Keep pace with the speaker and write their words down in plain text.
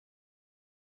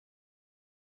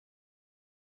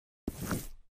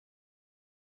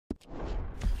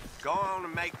Go on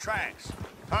and make tracks.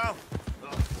 Huh?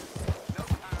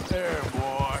 There,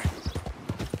 boy.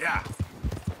 Yeah.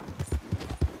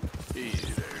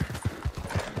 Easy there.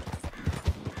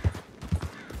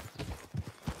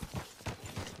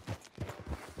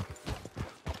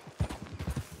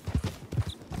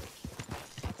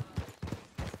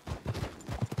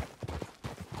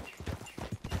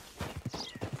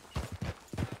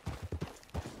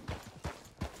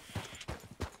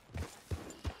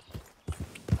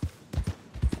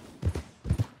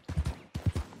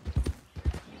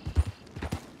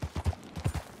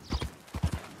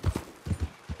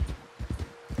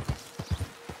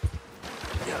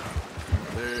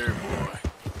 There, boy.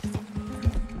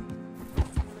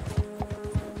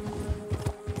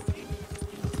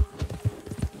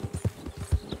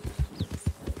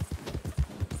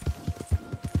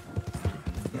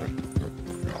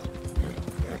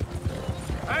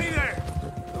 Hey there!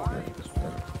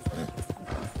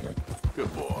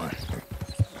 Good boy.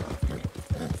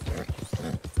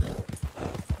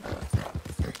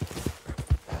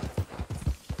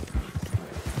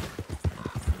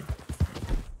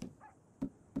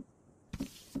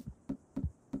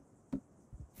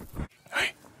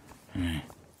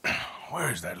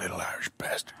 Where's that little Irish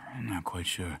bastard? I'm not quite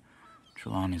sure.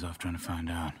 Trelawney's off trying to find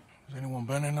out. Has anyone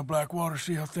been in the Blackwater,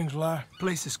 see how things lie?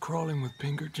 Place is crawling with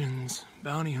Pinkertons,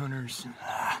 bounty hunters,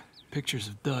 pictures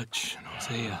of Dutch and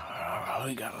Hosea. Well,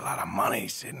 he got a lot of money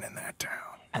sitting in that town.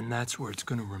 And that's where it's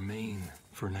gonna remain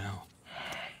for now.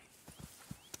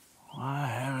 Why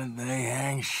haven't they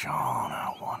hanged Sean,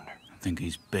 I wonder? I think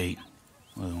he's bait.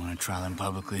 Well, they want to trial him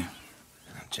publicly.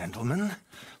 Gentlemen,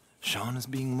 Sean is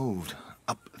being moved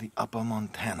up the upper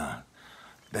Montana,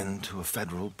 then to a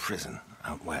federal prison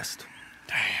out west.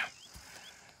 Damn.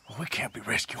 Well, we can't be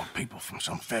rescuing people from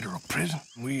some federal prison.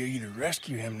 We either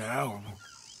rescue him now or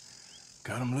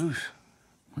cut him loose.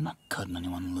 We're not cutting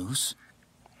anyone loose.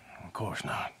 Of course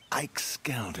not. Ike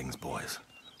Skelding's boys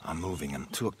are moving him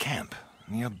to a camp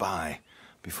nearby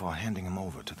before handing him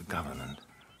over to the government.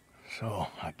 So,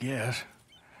 I guess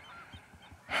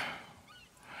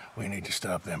we need to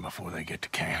stop them before they get to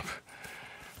camp.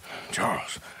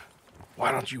 Charles,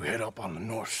 why don't you head up on the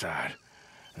north side,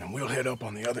 and then we'll head up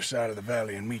on the other side of the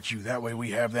valley and meet you. That way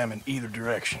we have them in either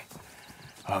direction.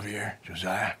 Javier,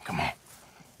 Josiah, come on.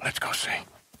 Let's go see.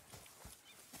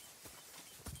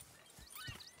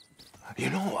 You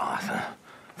know, Arthur,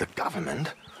 the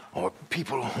government, or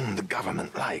people whom the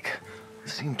government like,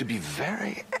 seem to be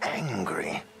very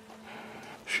angry.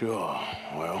 Sure,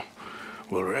 well,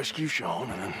 we'll rescue Sean,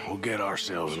 and then we'll get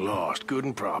ourselves lost, good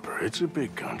and proper. It's a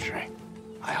big country.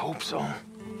 I hope so.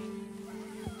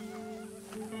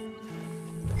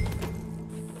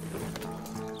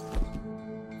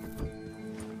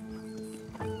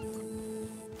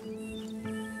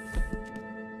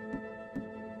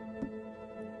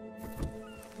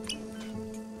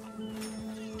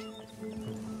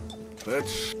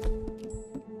 Let's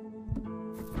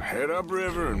head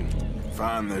upriver and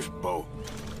find this boat.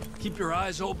 Keep your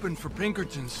eyes open for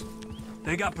Pinkertons.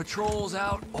 They got patrols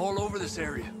out all over this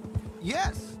area.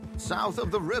 Yes. South of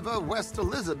the river, West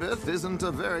Elizabeth isn't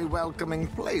a very welcoming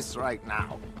place right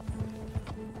now.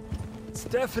 It's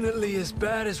definitely as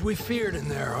bad as we feared in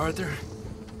there, Arthur.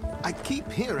 I keep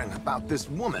hearing about this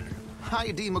woman,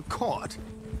 Heidi McCourt.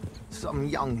 Some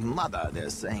young mother, they're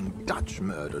saying, Dutch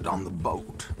murdered on the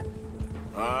boat.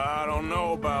 I don't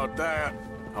know about that.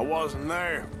 I wasn't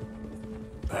there.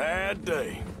 Bad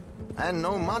day. And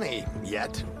no money,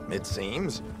 yet, it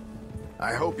seems.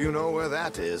 I hope you know where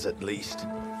that is, at least.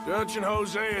 Dutch and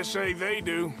Hosea say they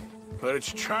do, but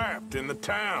it's trapped in the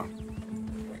town.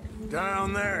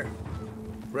 Down there.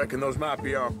 Reckon those might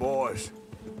be our boys.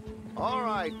 All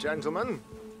right, gentlemen.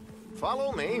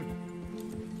 Follow me.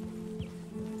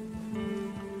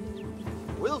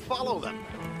 We'll follow them.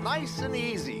 Nice and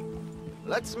easy.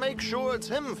 Let's make sure it's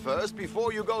him first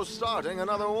before you go starting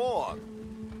another war.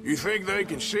 You think they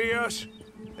can see us?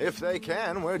 If they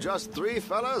can, we're just three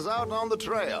fellas out on the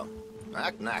trail.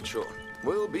 Act natural.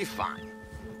 We'll be fine.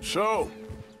 So,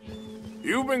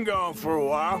 you've been gone for a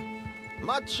while.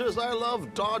 Much as I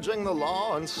love dodging the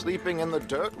law and sleeping in the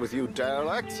dirt with you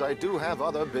derelicts, I do have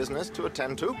other business to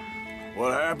attend to.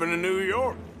 What happened in New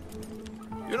York?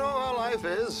 You know how life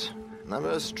is.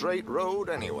 Never a straight road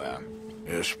anywhere.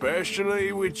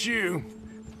 Especially with you.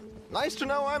 Nice to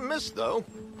know I'm missed, though.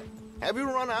 Have you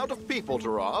run out of people to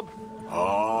rob?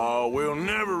 Oh, we'll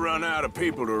never run out of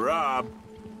people to rob.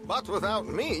 But without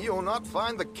me, you'll not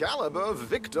find the caliber of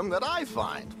victim that I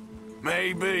find.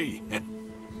 Maybe.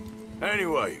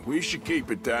 Anyway, we should keep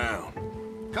it down.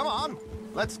 Come on,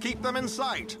 let's keep them in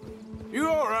sight. You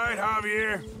all right,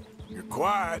 Javier? You're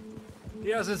quiet. He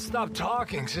hasn't stopped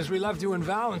talking since we left you in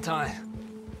Valentine.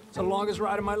 It's the longest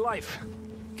ride of my life.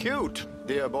 Cute,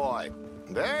 dear boy.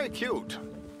 Very cute.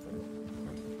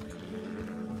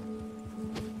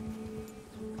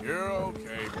 You're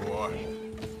okay, boy.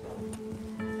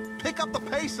 Pick up the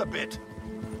pace a bit.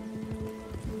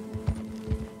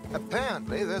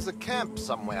 Apparently, there's a camp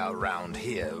somewhere around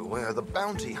here where the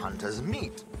bounty hunters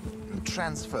meet and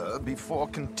transfer before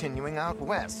continuing out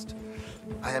west.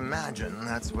 I imagine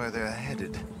that's where they're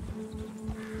headed.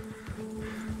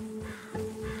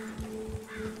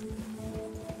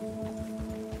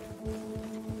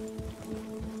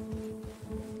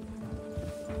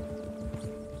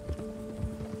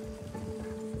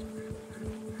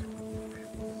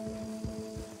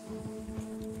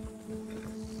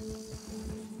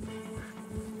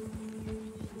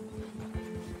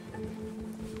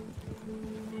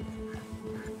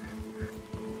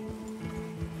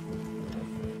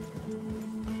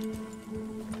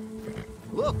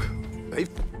 Look, they've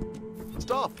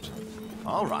stopped.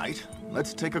 All right,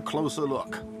 let's take a closer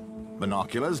look.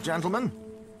 Binoculars, gentlemen?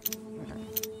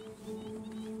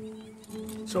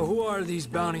 So who are these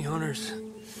bounty hunters?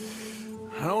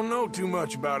 I don't know too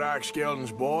much about Ike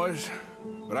Skeldon's boys,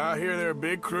 but I hear they're a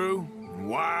big crew, and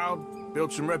wild,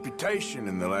 built some reputation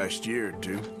in the last year or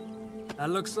two. That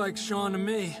looks like Sean to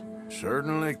me.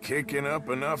 Certainly kicking up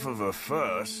enough of a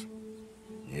fuss.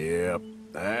 Yep,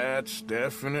 that's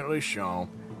definitely Sean.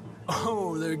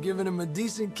 Oh, they're giving him a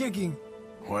decent kicking.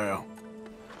 Well,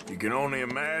 you can only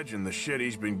imagine the shit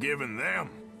he's been giving them.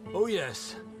 Oh,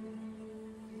 yes.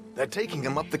 They're taking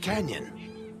him up the canyon.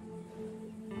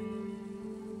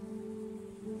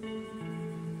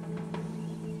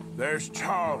 There's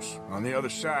Charles on the other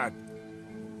side.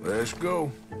 Let's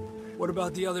go. What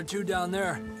about the other two down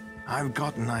there? I've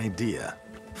got an idea.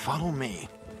 Follow me.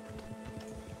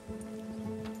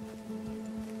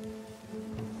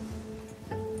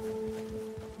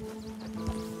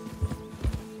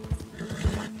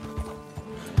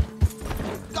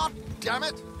 God damn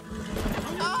it!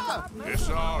 Ah! It's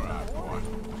all right, boy.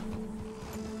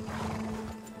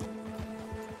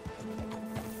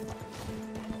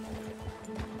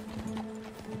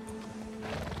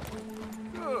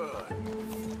 Good.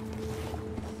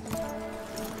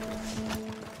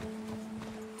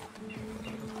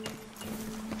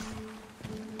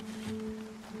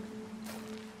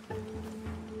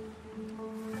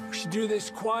 We should do this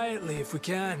quietly if we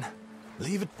can.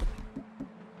 Leave it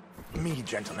me,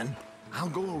 gentlemen. I'll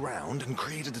go around and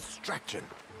create a distraction.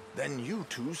 Then you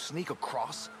two sneak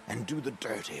across and do the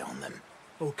dirty on them.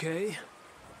 Okay.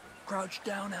 Crouch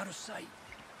down out of sight.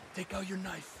 Take out your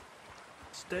knife.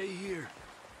 Stay here.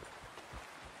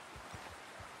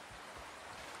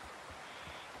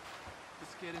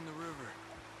 Let's get in the river.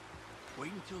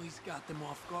 Wait until he's got them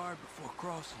off guard before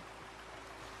crossing.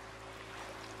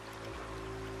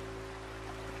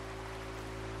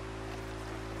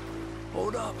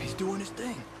 Hold up, he's doing his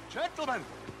thing. Gentlemen!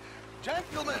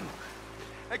 Gentlemen!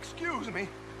 Excuse me.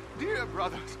 Dear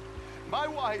brothers, my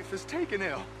wife is taken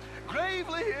ill.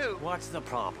 Gravely ill. What's the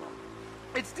problem?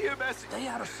 It's dear Bessie. Stay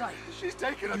out of sight. She's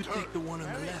taken a You turn. take the one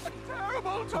on the left. A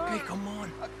terrible turn. Okay, come on.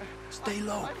 Stay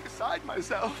low. I'm beside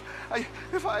myself.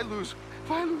 If I lose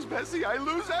Bessie, I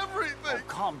lose everything. Oh,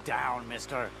 calm down,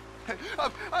 mister.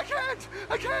 I can't.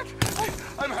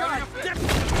 I'm having a fit.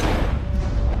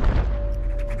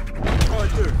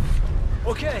 Arthur.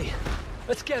 Okay,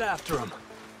 let's get after him.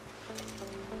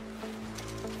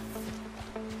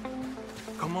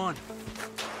 Come on.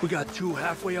 We got two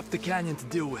halfway up the canyon to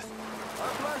deal with. A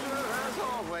pleasure as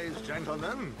always,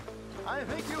 gentlemen. I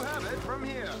think you have it from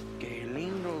here. Que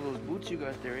lindo those boots you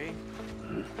got there, eh?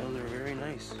 Those are very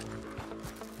nice.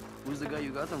 Who's the guy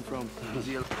you got them from? Is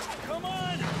he a... Come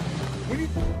on! We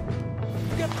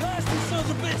get past these sons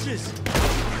of bitches!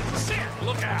 Shit,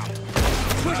 look out!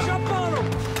 Push up on them!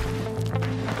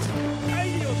 Ay,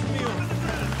 Dios mío!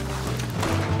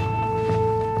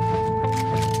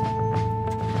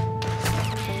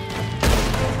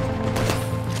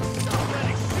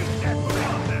 Somebody shoot that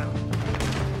from them!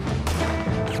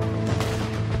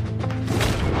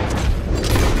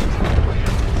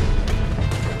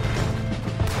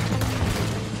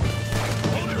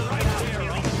 Hold it right there,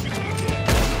 I'll shoot you dead.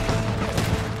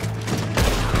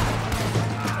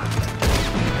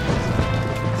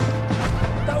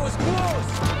 That was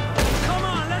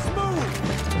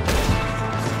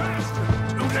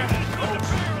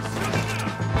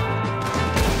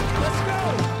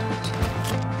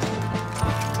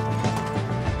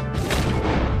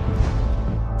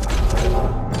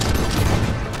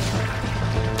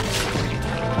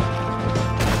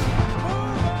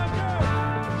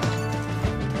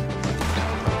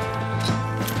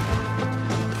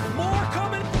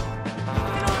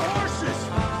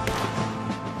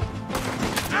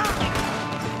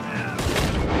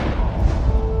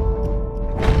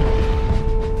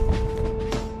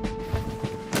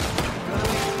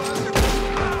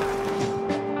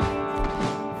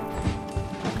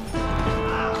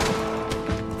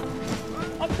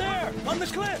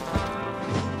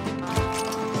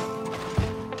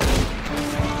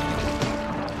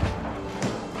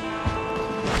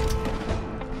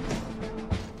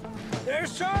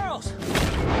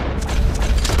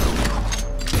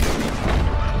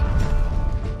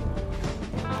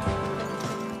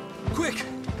Quick!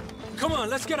 Come on,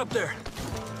 let's get up there.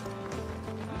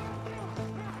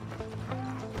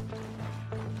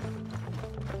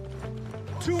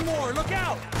 Two more, look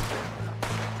out!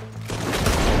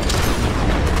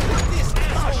 What this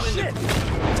asshole shit!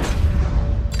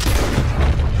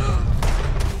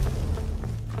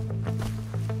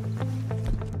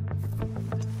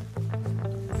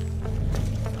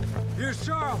 Here's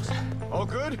Charles. All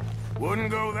good?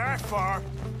 Wouldn't go that far.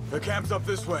 The camp's up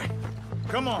this way.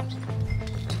 Come on.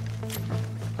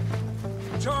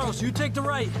 Charles, you take the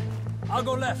right. I'll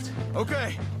go left.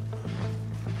 Okay.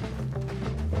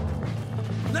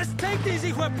 Let's take these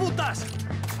hijueputas!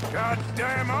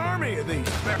 Goddamn army of these.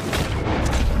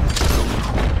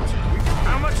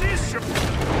 How much is your...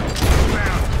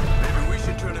 Maybe we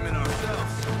should turn them in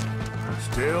ourselves.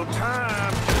 Still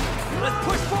time. Let's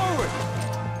push forward!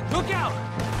 Look out!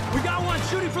 We got one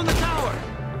shooting from the tower!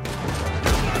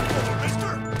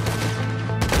 Mister!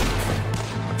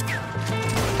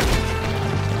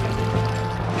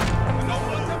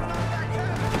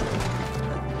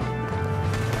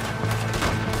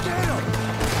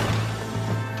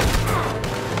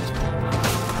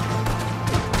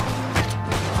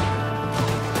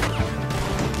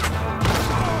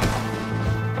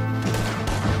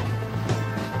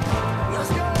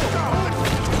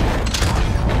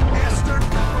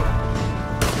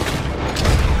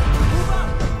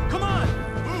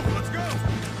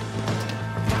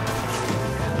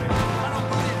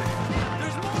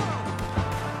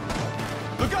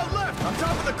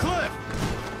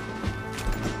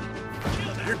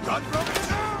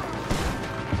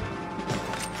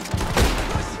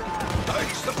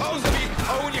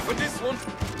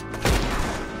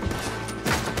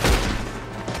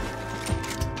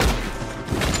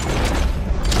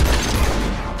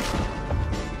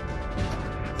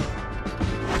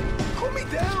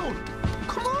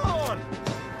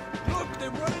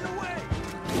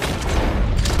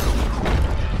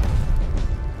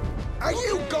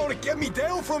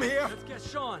 From here. Let's get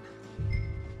Sean.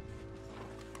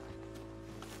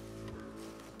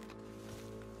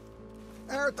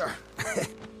 Arthur.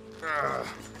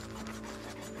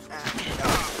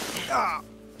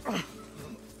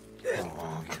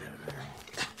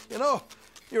 You know,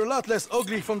 you're a lot less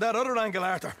ugly from that other angle,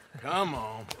 Arthur. Come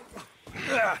on.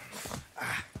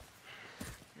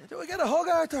 Do I get a hug,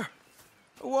 Arthur?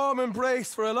 A warm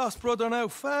embrace for a lost brother now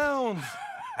found.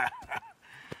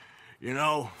 You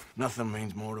know, nothing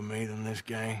means more to me than this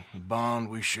gang, the bond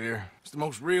we share. It's the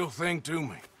most real thing to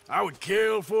me. I would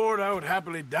kill for it, I would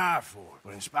happily die for it.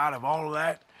 But in spite of all of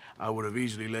that, I would have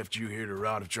easily left you here to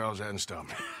rot if Charles hadn't stopped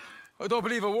me. I don't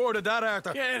believe a word of that,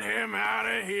 Arthur. Get him out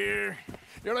of here.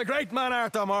 You're a great man,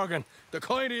 Arthur Morgan. The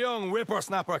kind of young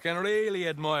whippersnapper can really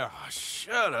admire. Oh,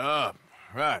 shut up.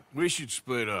 Right, we should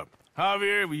split up.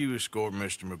 Javier, will you escort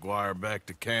Mr. McGuire back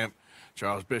to camp?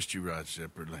 Charles, best you ride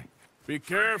separately. Be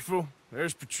careful.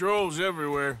 There's patrols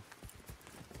everywhere.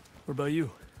 What about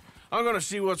you? I'm gonna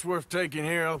see what's worth taking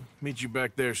here. I'll meet you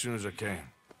back there as soon as I can.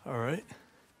 All right.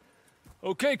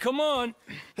 Okay, come on.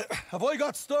 Have I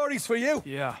got stories for you?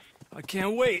 Yeah, I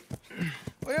can't wait.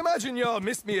 I imagine y'all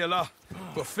missed me a lot,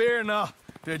 but fear not.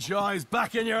 The joy's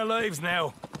back in your lives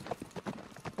now.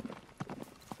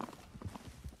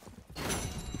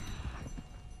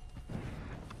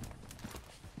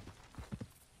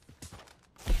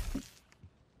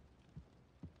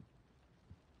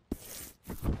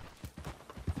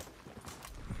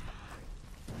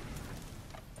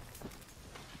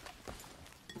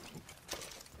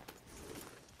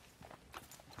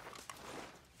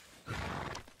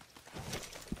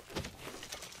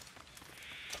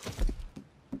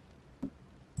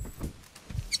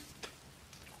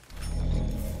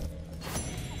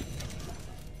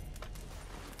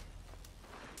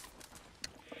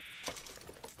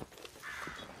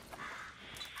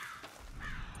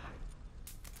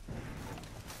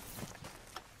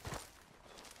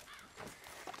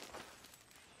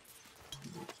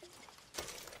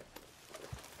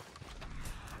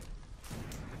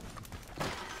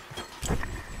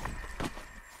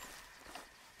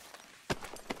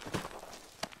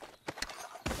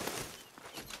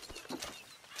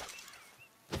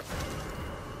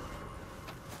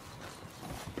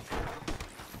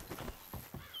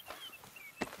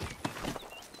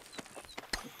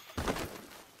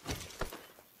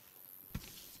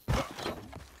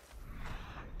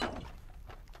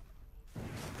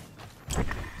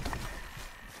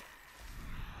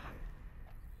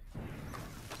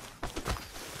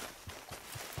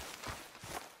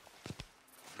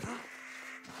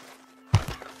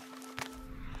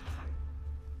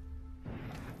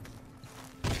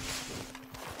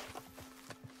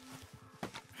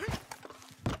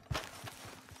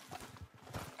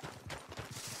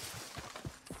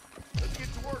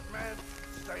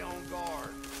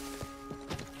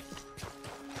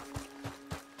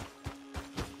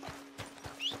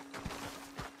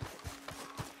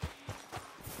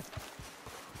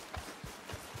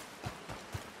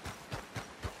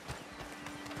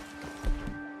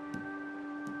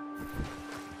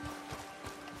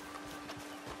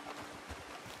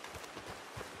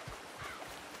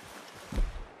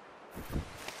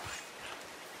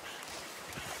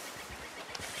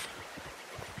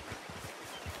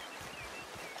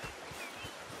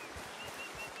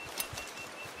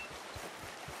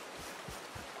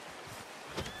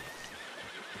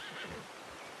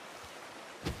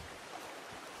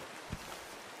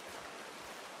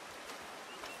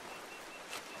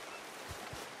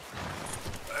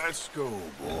 Let's go,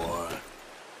 boy.